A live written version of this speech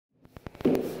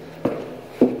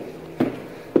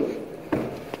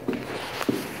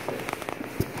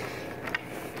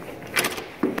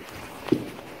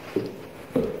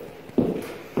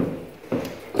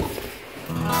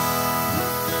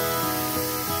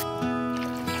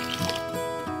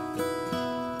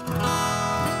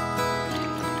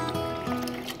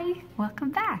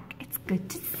good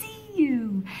to see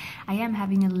you. I am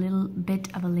having a little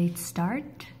bit of a late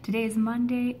start. Today is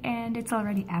Monday and it's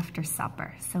already after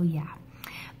supper, so yeah.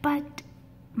 But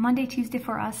Monday, Tuesday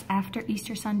for us after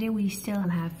Easter Sunday, we still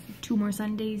have 2 more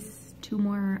Sundays, 2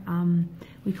 more,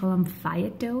 we call them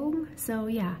Fiat Dome. So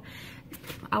yeah,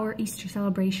 our Easter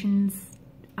celebrations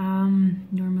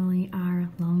normally are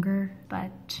longer,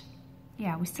 but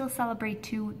yeah, we still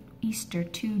celebrate Easter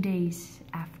 2 days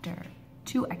after,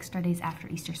 2 extra days after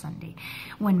Easter Sunday,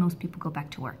 when most people go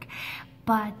back to work.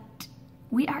 But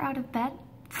we are out of bed.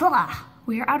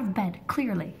 We are out of bed,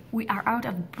 clearly. We are out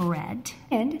of bread.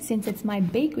 And since it's my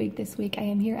bake week this week, I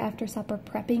am here after supper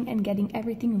prepping and getting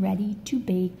everything ready to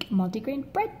bake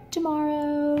multigrain bread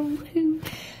tomorrow. Woohoo!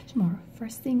 Tomorrow,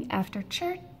 first thing after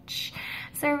church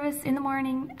service in the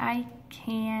morning, I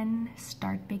can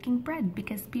start baking bread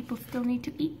because people still need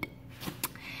to eat.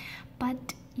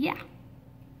 But yeah,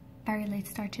 very late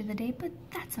start to the day, but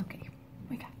that's okay.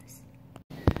 We got this.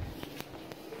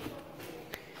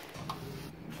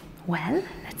 Well,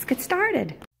 let's get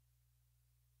started.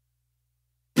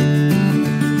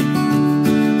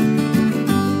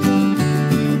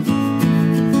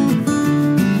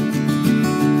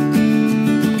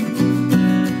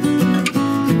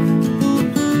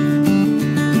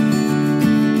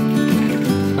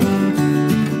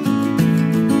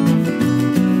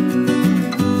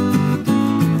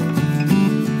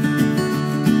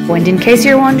 And in case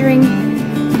you're wondering,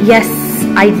 yes,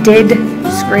 I did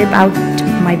scrape out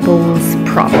my bowls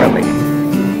properly.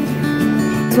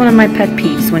 It's one of my pet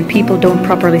peeves when people don't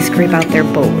properly scrape out their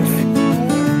bowls.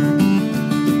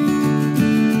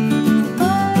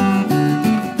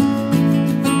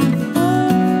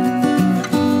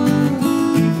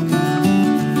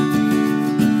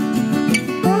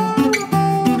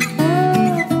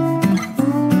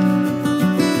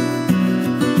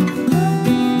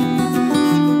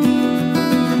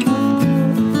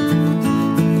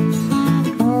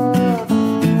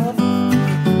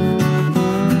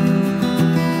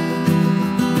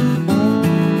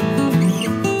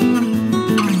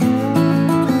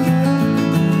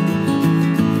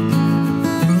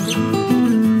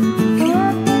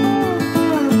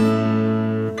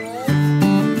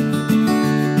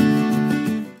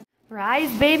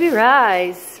 Rise, baby,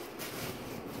 rise.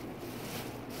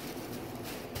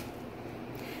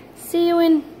 See you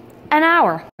in an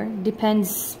hour.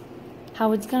 Depends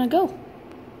how it's gonna go.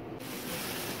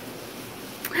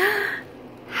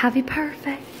 Happy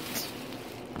perfect.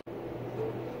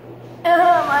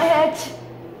 Oh, my head.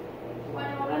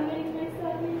 Why don't I make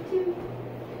myself into?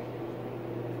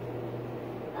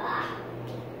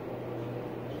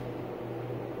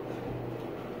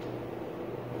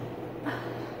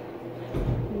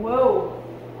 Whoa.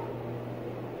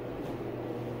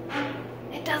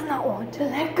 It does not want to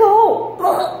let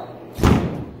go.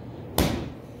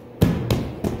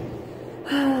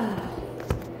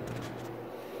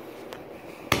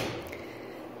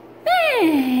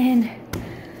 Man.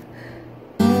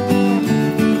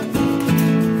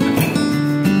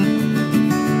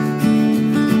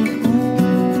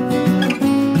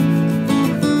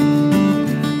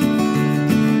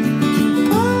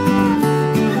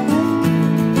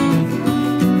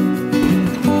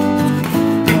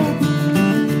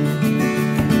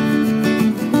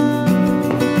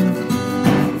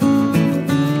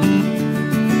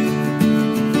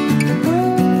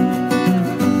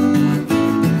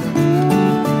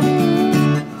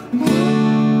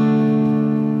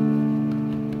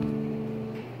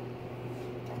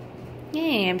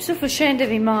 Sufficiente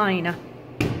di mine.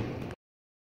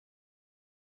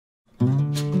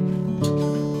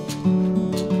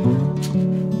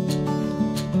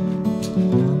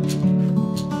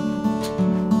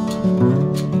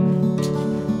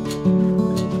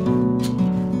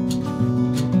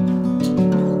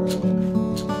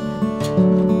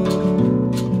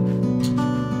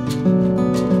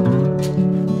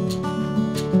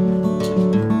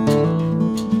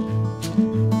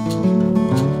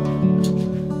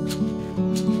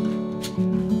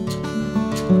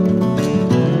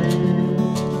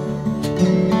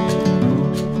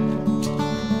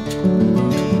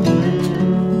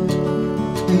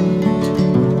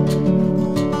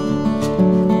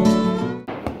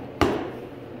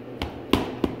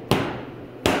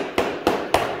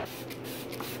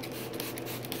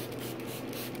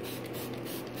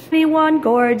 One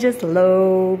gorgeous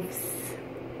loaves.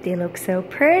 They look so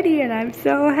pretty and I'm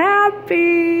so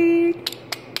happy.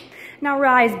 Now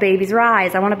rise, babies,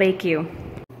 rise. I want to bake you.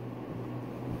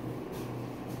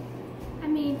 I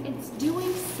mean, it's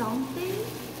doing something.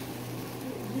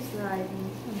 Just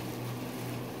rising.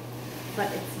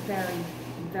 But it's very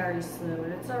very slow,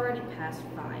 and it's already past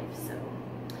 5, so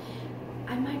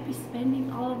I might be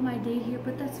spending all of my day here,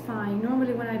 but that's fine.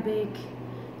 Normally when I bake,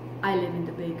 I live in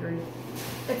the bakery.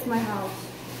 It's my house.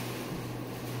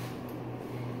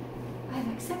 I've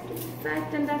accepted the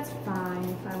fact, and that's fine.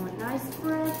 If I want nice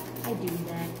bread, I do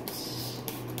that.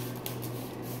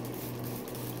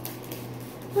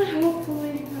 But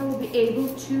hopefully I will be able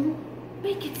to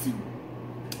bake it soon.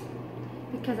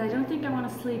 Because I don't think I want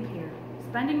to sleep here.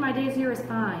 Spending my days here is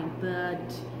fine,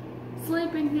 but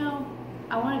sleeping, no.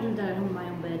 I want to do that at home in my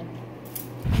own bed.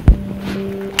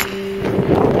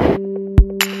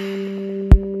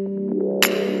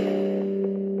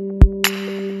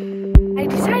 I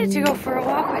decided to go for a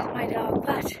walk with my dog,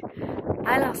 but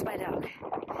I lost my dog.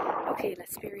 Okay,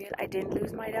 let's be real, I didn't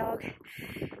lose my dog.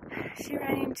 She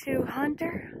ran into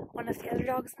Hunter, one of the other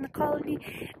dogs in the colony,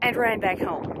 and ran back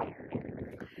home.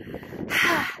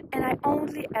 And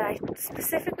I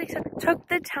specifically took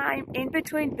the time in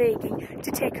between baking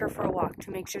to take her for a walk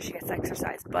to make sure she gets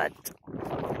exercise, but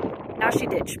now she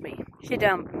ditched me. She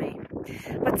dumped me.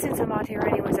 But since I'm out here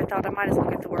anyways, I thought I might as well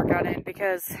get the workout in,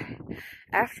 because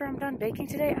after I'm done baking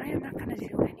today, I am not going to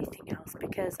do anything else,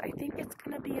 because I think it's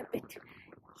going to be a bit...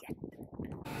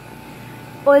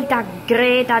 Volta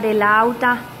Greta de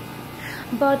Lauta.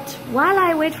 But while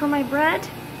I wait for my bread,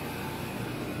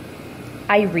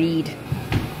 I read.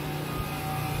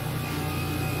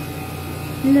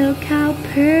 Look how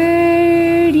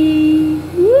pretty.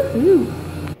 Woohoo.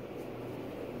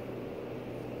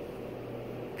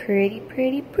 Pretty,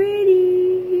 pretty,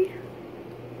 pretty.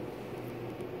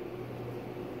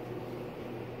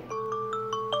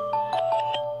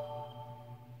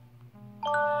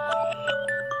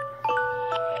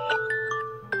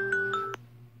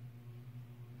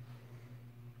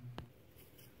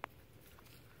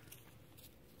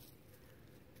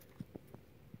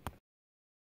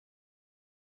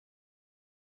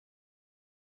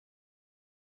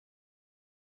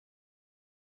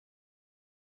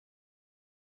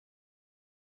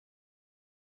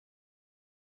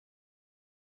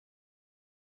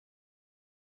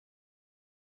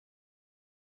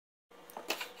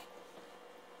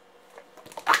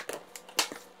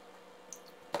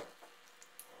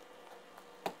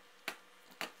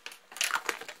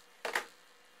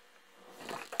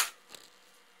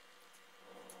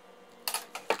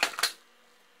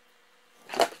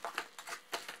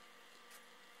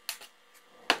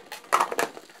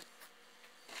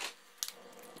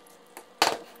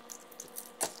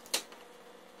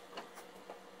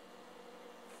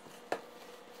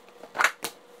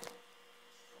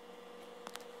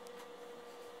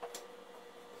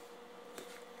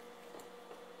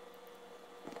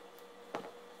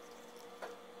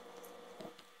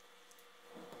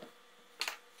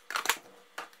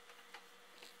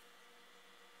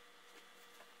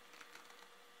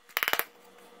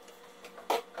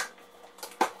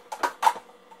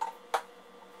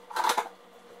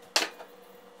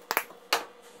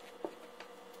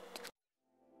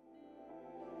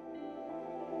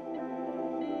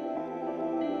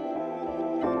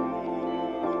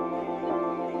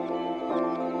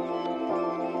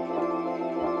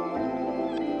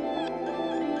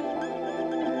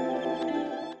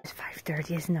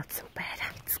 Dirty is not so bad.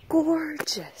 It's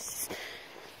gorgeous.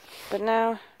 But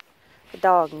now the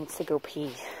dog needs to go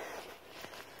pee.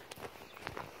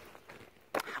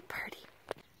 How pretty.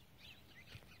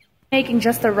 Making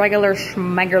just a regular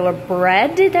schmegular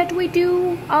bread that we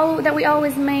do, that we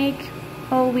always make,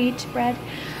 whole wheat bread.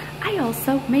 I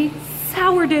also made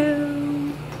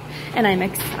sourdough. And I'm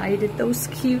excited, those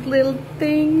cute little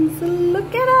things.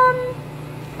 Look at them.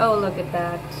 Oh, look at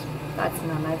that. That's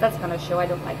not nice. That's gonna show I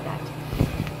don't like that.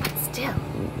 But still,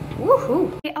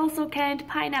 woohoo! I also canned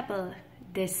pineapple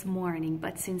this morning,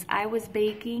 but since I was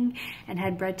baking and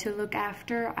had bread to look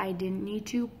after, I didn't need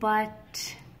to,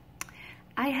 but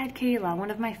I had Kayla,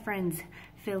 one of my friends,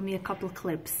 film me a couple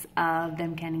clips of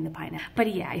them canning the pineapple.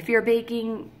 But yeah, if you're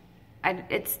baking,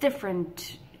 it's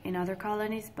different in other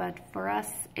colonies, but for us,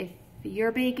 if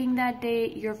you're baking that day,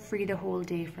 you're free the whole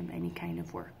day from any kind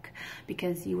of work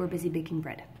because you were busy baking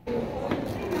bread.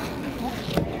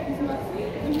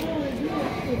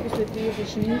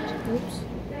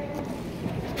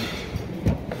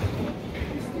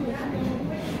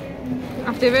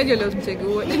 Ach, der wird ja los mit der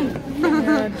Gut.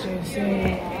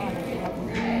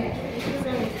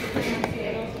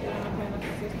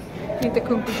 Lite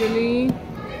kumpelgelé.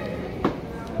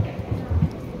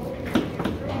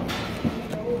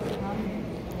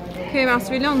 Okej, was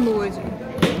vill han bo i?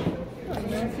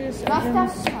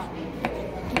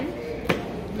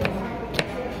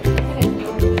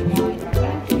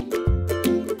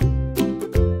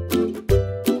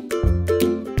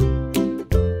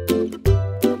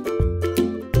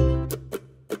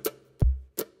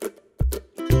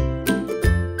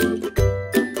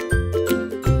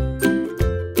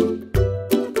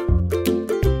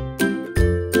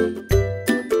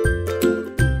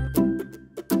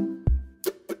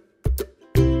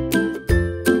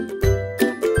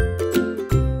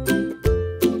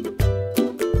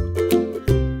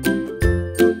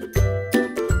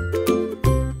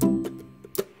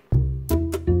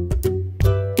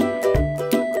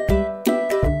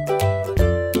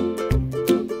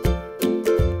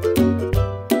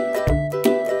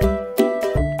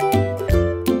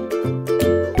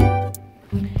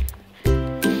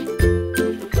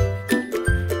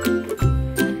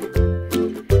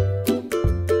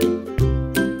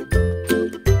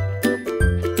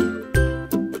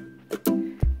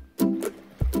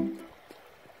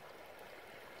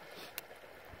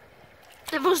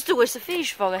 was du is a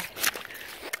fish for it.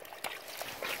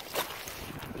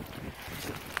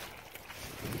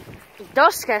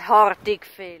 Dat is geen hartig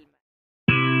film.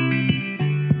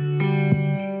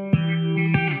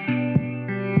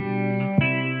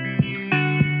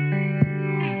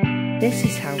 This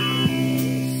is how it is.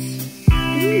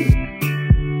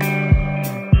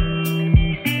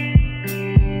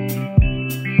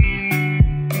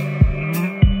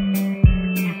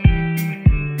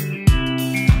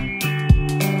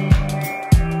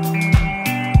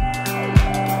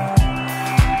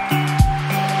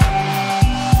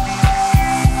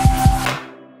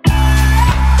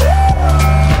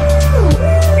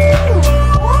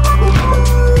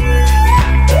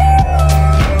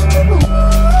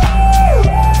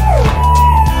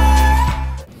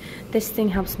 This thing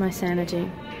helps my sanity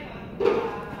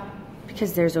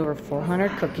because there's over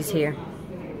 400 cookies here.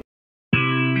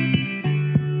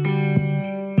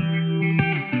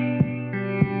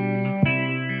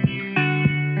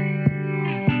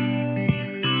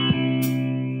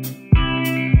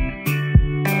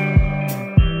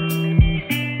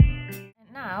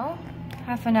 And now,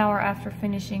 half an hour after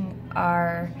finishing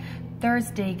our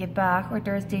Thursday gebach or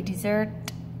Thursday dessert,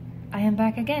 I am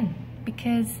back again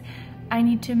because I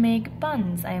need to make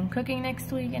buns. I am cooking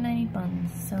next week and I need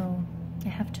buns, so I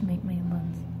have to make my own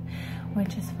buns,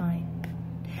 which is fine.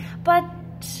 But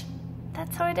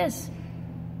that's how it is.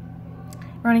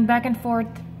 Running back and forth,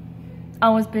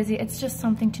 always busy. It's just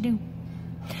something to do,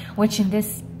 which in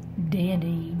this day and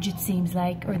age, it seems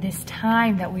like, or this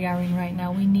time that we are in right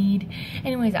now, we need.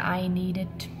 Anyways, I need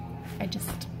it.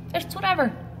 It's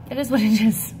whatever. It is what it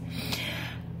is.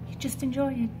 Just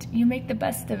enjoy it. You make the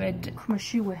best of it. Kom maar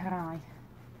sjoe heraai.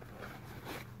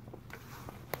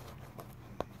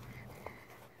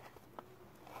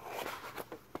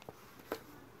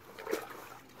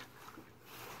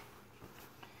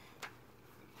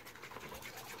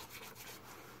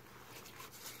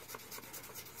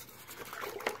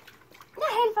 Nou,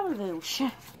 heel veel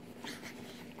wilsje.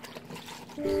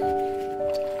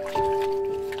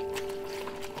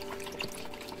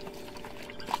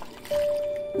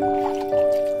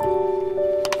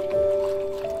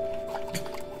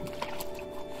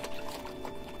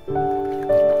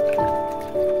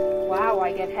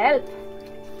 I get help.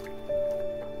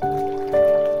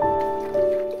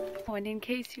 Oh, and in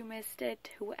case you missed it,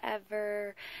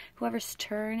 whoever's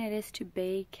turn it is to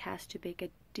bake has to bake a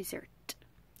dessert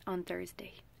on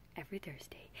Thursday, every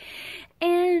Thursday.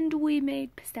 And we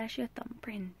made pistachio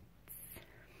thumbprints,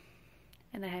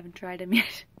 and I haven't tried them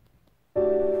yet.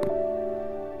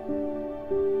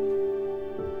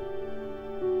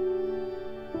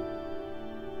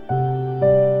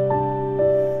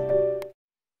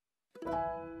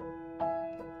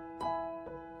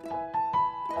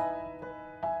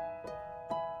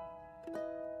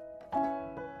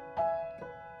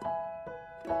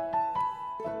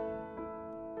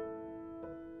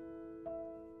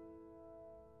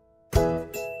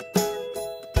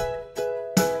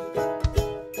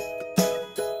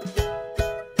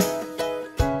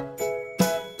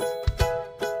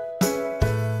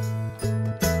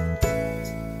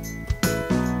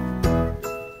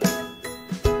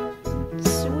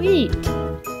 Sweet.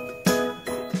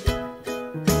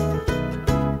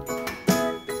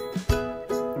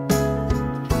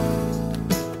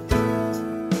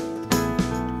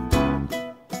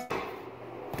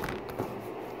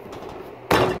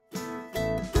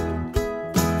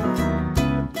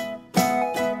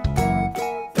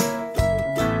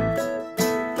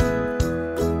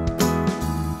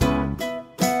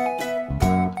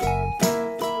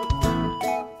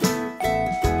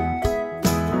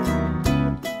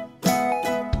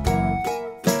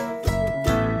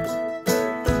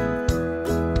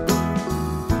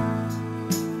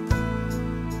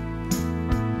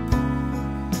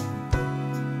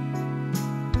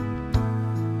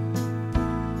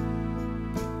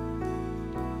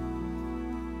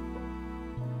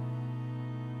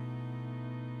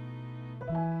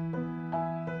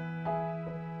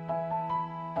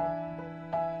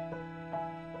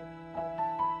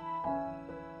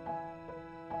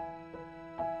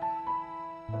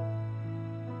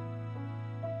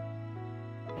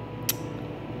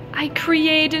 I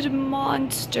created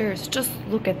monsters. Just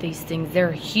look at these things.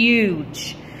 They're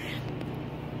huge.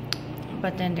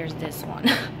 But then there's this one.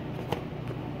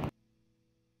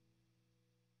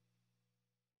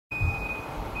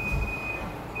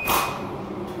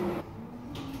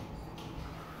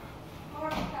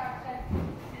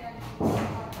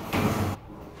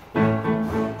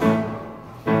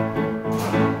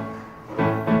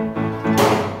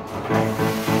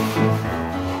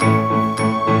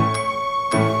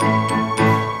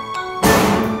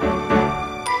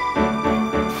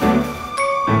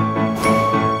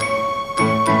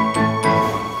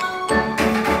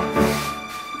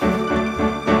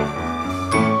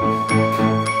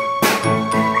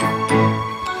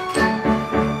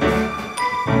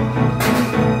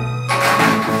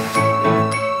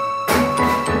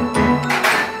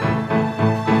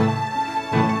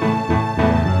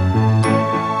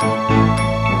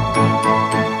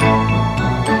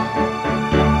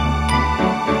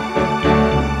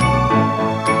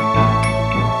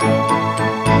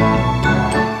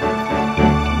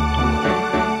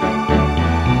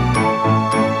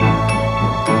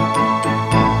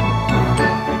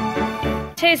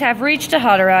 Lattes have reached the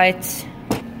Hutterites.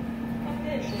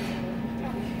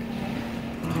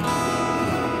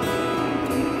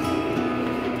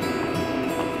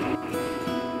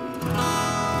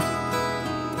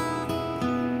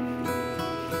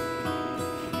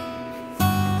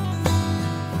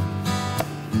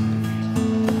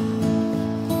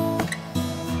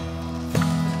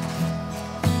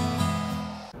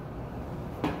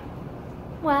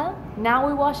 Well, now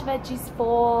we wash veggies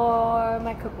for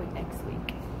my cook week next week.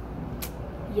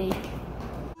 Yay.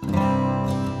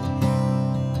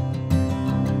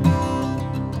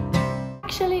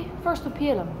 Actually, first we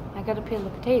peel them. I gotta peel the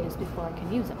potatoes before I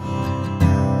can use them.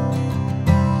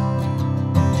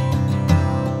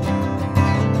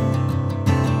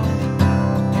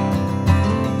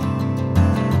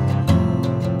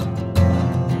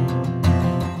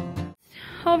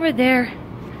 Over there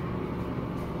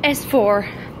is for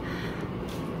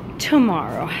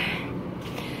tomorrow.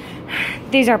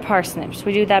 These are parsnips.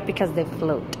 We do that because they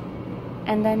float.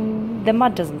 And then the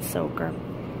mud doesn't soak, or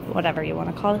whatever you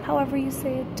want to call it, however you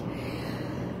say it.